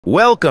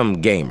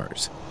Welcome,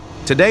 gamers.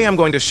 Today I'm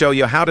going to show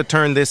you how to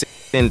turn this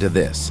into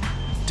this.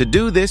 To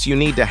do this, you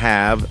need to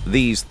have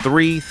these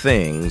three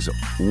things.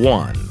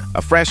 1.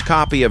 A fresh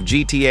copy of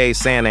GTA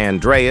San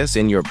Andreas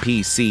in your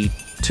PC.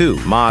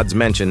 2. Mods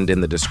mentioned in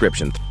the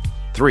description.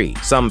 3.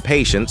 Some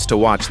patience to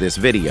watch this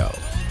video.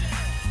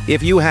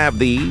 If you have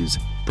these,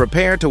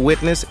 prepare to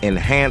witness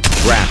enhanced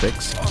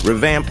graphics,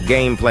 revamped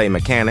gameplay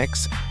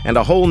mechanics, and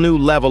a whole new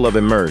level of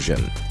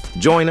immersion.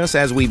 Join us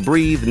as we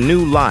breathe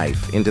new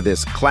life into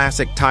this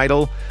classic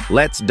title.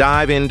 Let's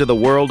dive into the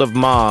world of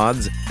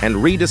mods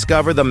and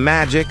rediscover the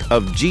magic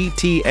of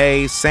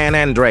GTA San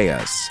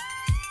Andreas.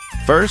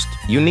 First,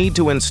 you need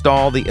to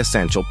install the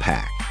essential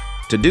pack.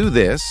 To do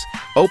this,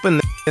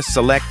 open this,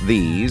 select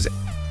these,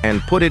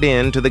 and put it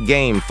into the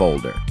game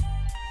folder.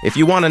 If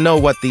you want to know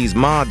what these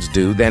mods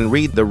do, then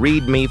read the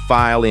README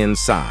file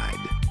inside.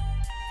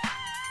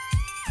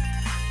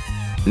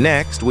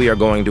 Next, we are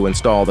going to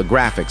install the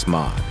graphics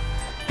mod.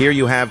 Here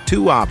you have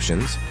two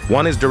options.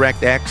 One is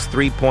DirectX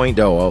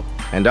 3.0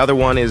 and other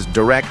one is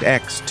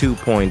DirectX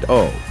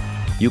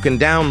 2.0. You can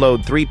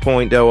download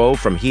 3.0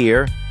 from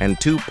here and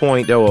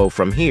 2.0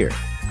 from here.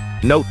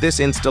 Note this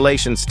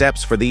installation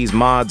steps for these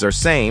mods are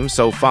same,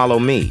 so follow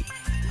me.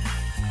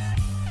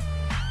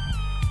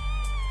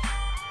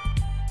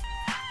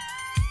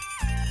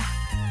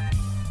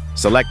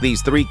 Select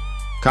these three,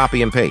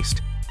 copy and paste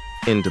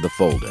into the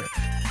folder.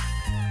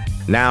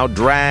 Now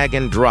drag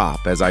and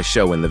drop as I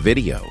show in the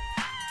video.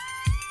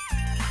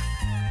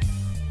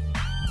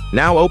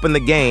 Now open the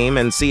game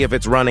and see if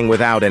it's running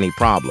without any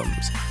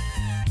problems.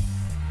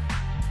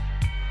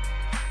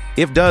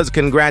 If does,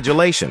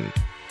 congratulations.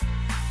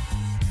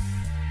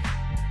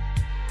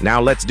 Now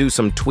let's do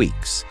some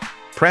tweaks.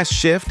 Press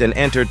Shift and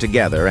enter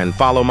together and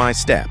follow my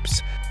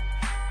steps.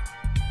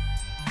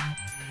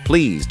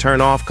 Please turn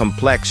off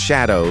complex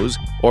shadows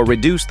or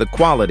reduce the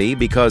quality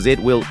because it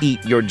will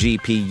eat your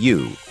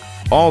GPU.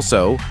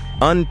 Also,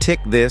 untick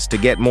this to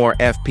get more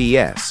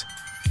FPS.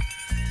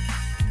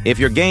 If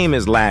your game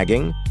is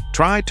lagging,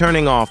 try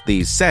turning off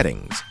these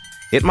settings.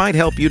 It might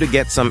help you to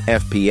get some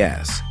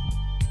FPS.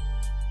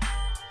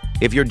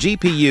 If your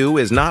GPU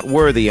is not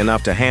worthy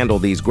enough to handle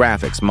these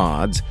graphics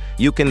mods,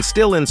 you can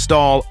still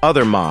install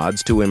other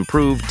mods to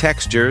improve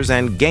textures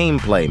and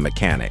gameplay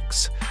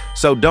mechanics.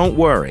 So don't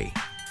worry.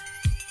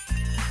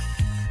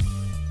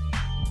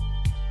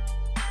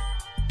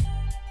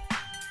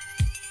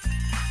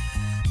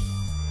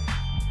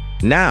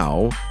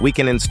 Now, we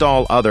can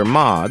install other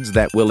mods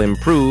that will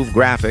improve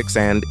graphics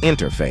and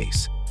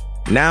interface.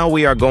 Now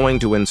we are going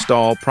to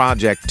install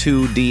Project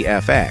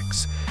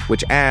 2DFX,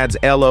 which adds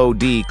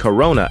LOD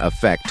Corona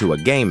effect to a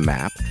game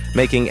map,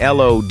 making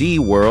LOD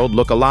world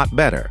look a lot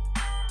better.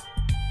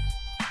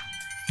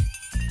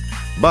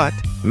 But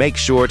make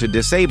sure to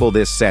disable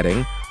this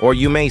setting, or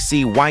you may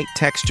see white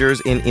textures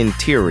in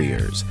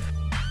interiors.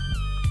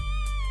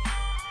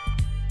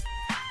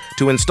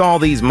 To install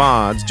these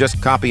mods,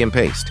 just copy and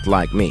paste,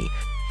 like me.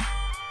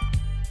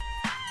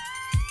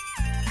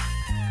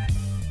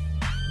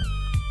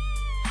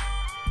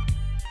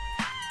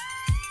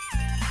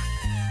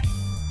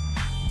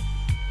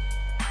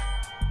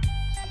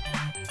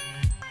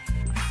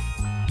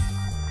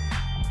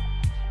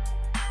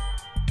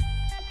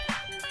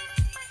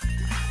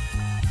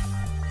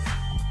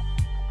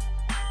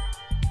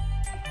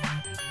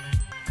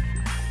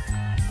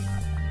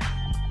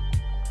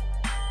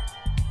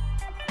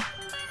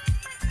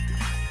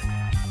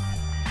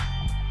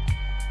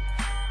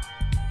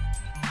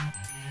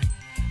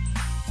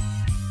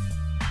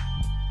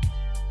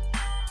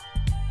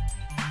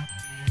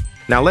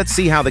 Now let's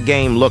see how the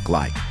game look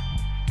like.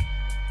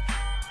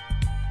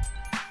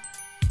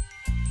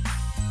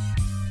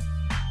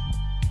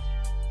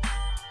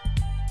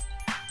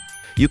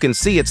 You can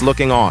see it's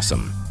looking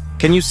awesome.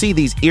 Can you see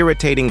these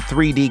irritating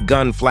 3D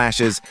gun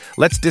flashes?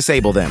 Let's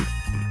disable them.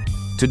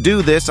 To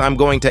do this, I'm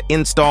going to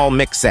install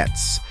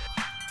mixsets.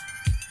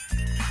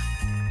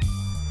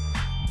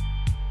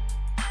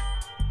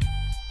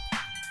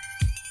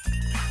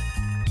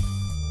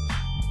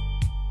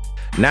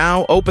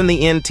 Now open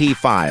the NT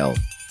file.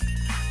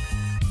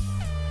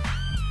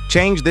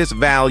 Change this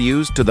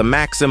values to the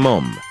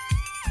maximum.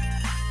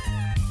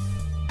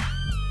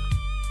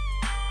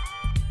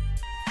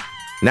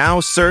 Now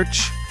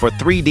search for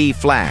 3D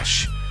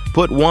Flash.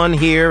 Put one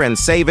here and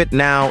save it.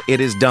 Now it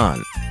is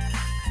done.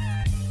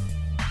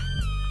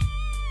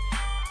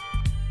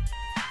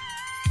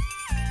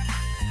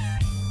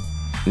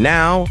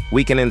 Now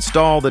we can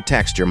install the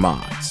texture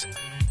mods.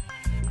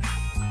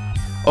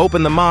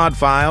 Open the mod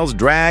files,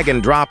 drag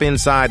and drop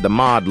inside the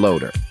mod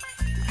loader.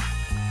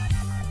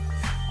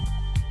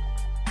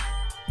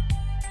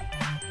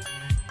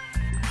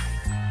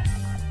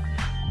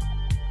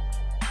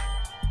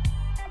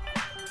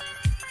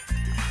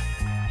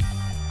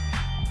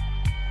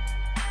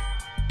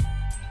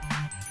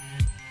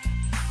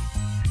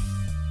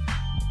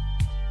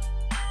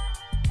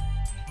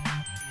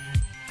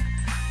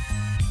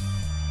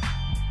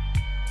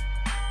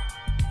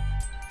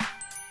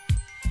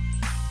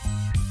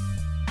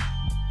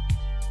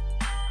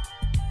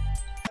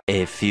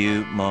 A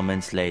few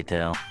moments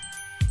later.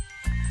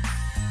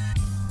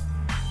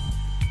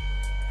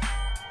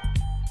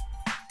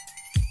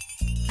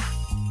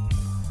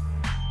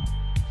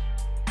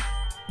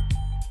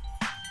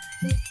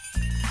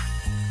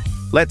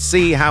 Let's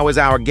see how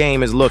our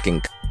game is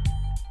looking.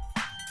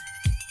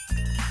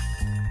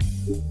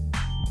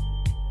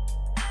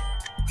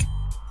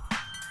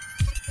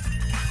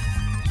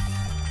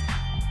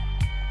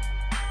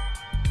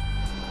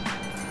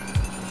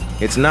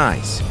 It's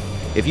nice.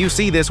 If you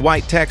see this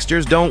white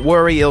textures, don't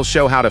worry, it'll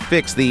show how to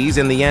fix these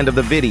in the end of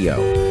the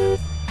video.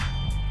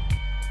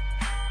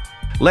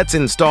 Let's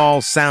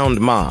install sound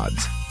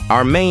mods.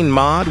 Our main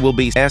mod will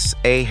be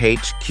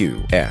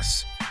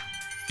SAHQS.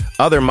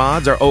 Other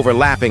mods are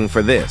overlapping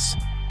for this.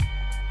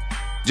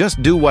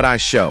 Just do what I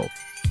show.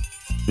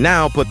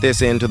 Now put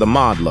this into the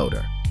mod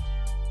loader.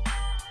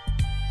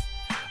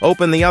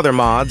 Open the other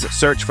mods,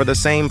 search for the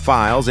same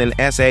files in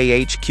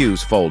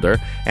SAHQ's folder,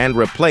 and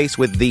replace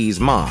with these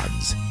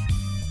mods.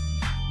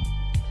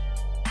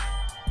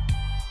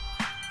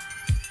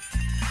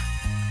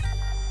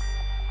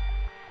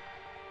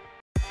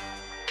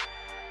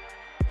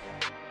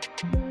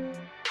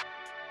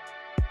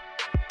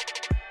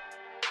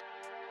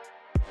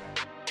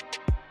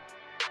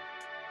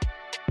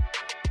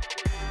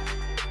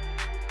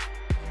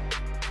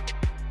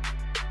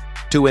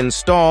 To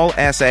install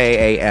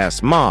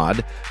SAAS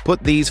mod,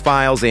 put these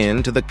files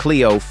into the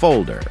CLEO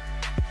folder.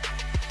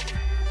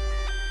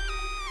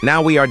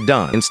 Now we are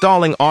done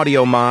installing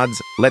audio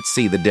mods. Let's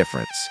see the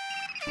difference.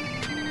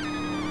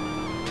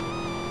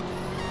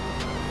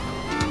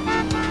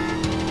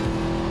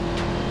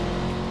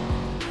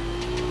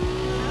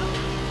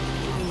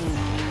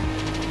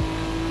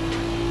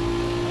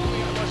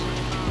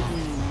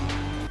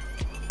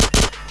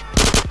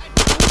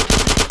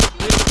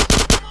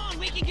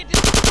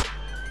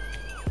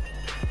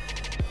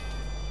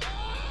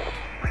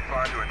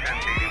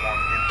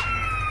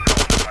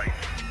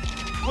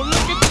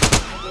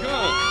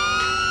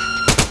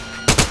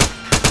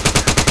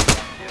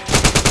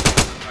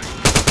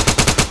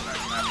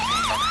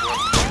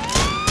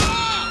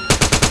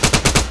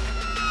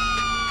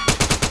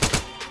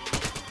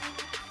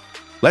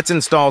 Let's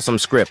install some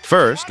script.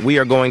 First, we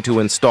are going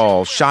to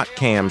install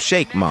ShotCam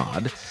Shake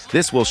mod.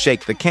 This will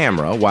shake the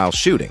camera while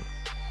shooting.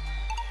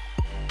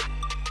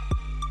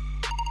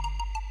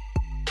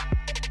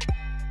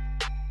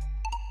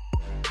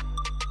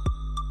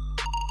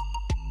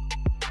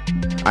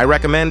 I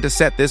recommend to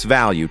set this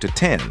value to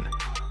 10.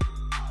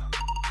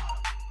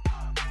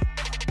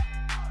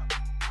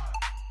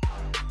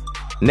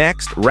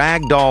 Next,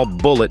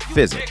 Ragdoll Bullet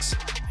Physics.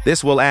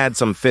 This will add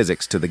some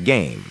physics to the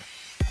game.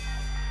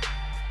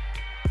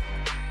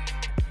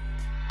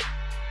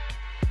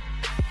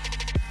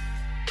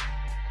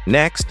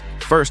 Next,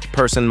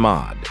 First-Person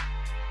mod.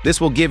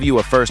 This will give you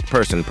a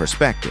first-person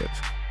perspective.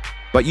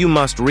 But you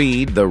must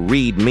read the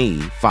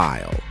README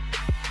file.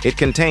 It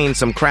contains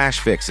some crash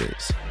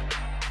fixes.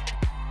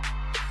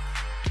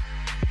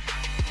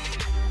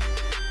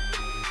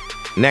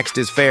 Next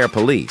is Fair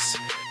Police.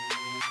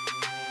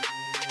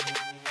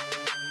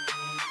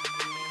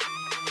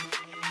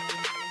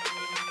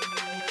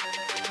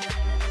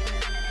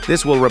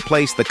 This will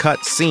replace the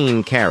cut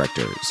scene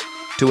characters.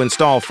 To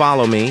install,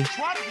 follow me.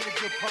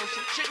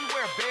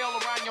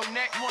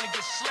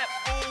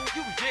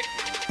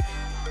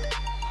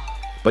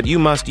 But you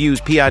must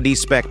use PID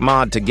spec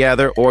mod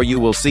together or you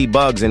will see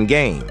bugs in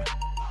game.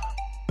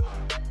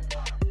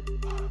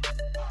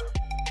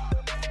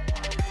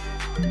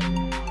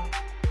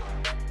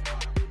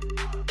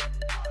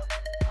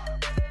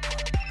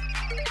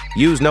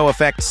 Use no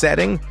effect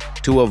setting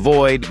to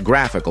avoid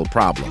graphical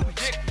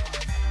problems.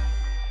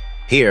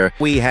 Here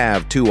we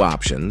have two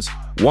options.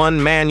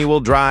 1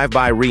 manual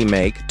drive-by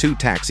remake, 2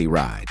 taxi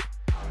ride.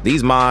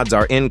 These mods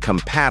are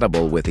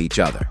incompatible with each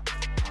other.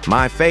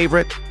 My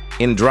favorite,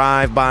 in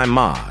drive-by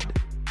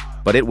mod,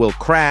 but it will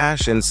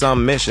crash in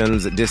some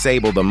missions.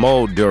 Disable the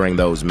mode during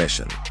those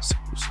missions.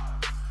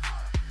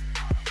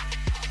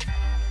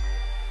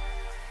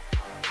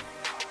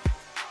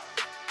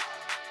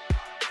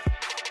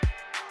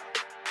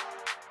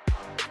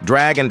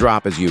 Drag and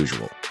drop as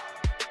usual.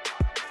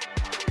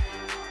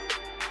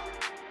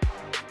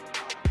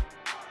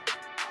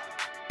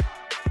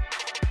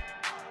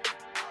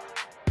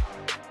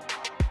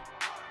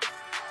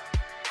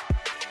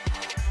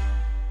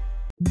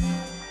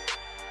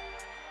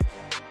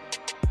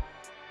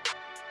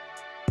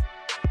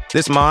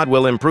 This mod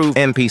will improve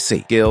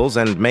NPC skills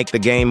and make the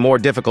game more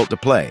difficult to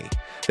play.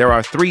 There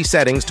are 3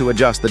 settings to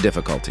adjust the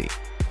difficulty.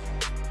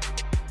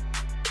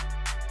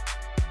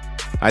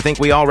 I think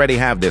we already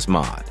have this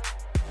mod.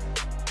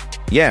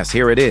 Yes,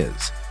 here it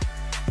is.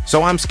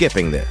 So I'm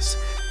skipping this.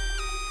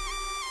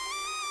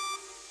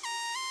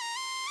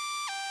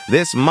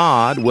 This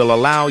mod will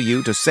allow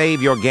you to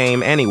save your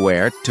game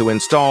anywhere. To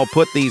install,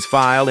 put these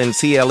files in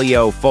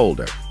CLEO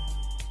folder.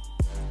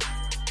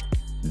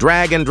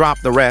 Drag and drop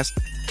the rest.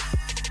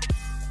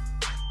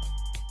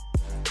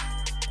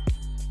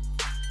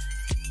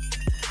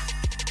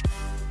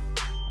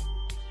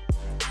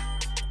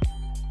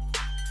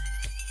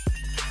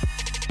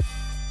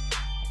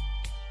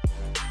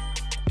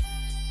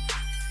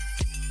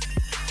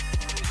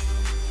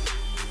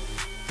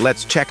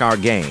 let's check our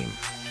game.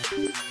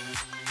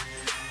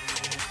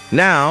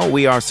 Now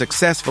we are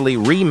successfully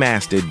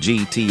remastered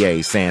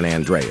GTA San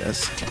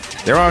Andreas.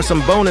 There are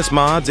some bonus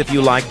mods. If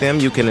you like them,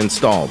 you can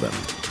install them.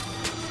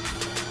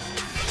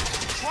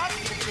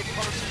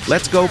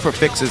 Let's go for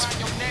fixes.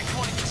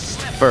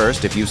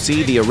 First, if you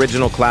see the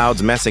original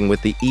clouds messing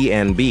with the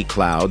ENB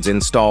clouds,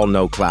 install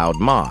No Cloud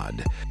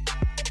mod.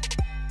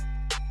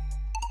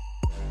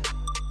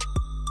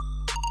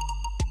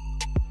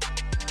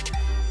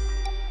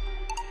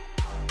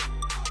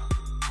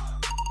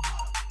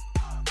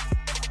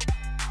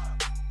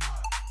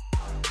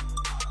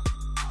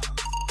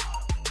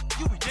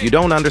 If you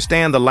don't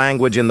understand the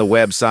language in the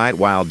website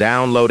while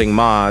downloading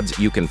mods,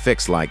 you can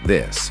fix like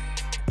this.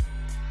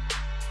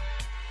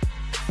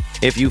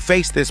 If you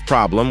face this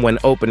problem when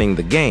opening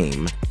the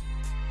game,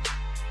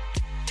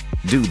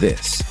 do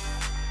this.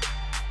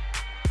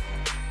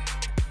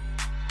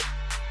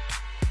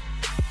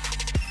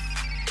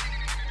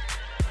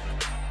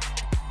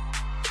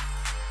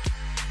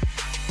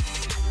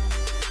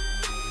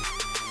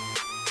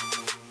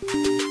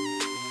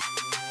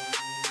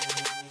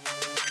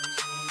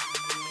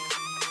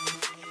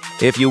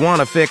 If you want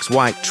to fix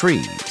white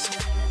trees,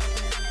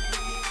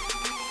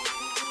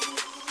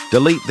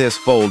 delete this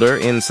folder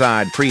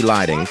inside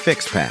pre-lighting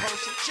fix pack.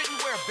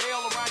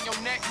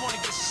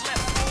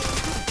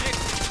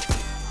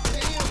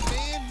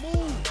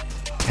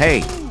 Hey,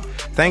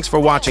 thanks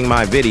for watching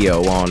my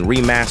video on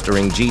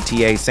remastering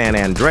GTA San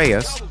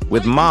Andreas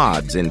with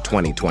mods in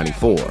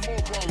 2024.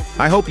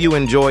 I hope you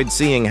enjoyed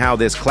seeing how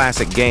this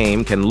classic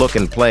game can look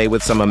and play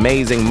with some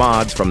amazing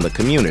mods from the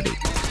community.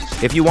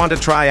 If you want to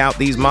try out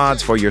these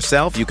mods for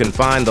yourself, you can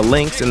find the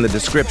links in the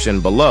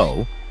description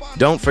below.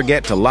 Don't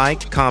forget to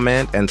like,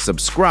 comment, and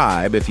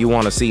subscribe if you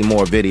want to see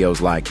more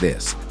videos like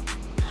this.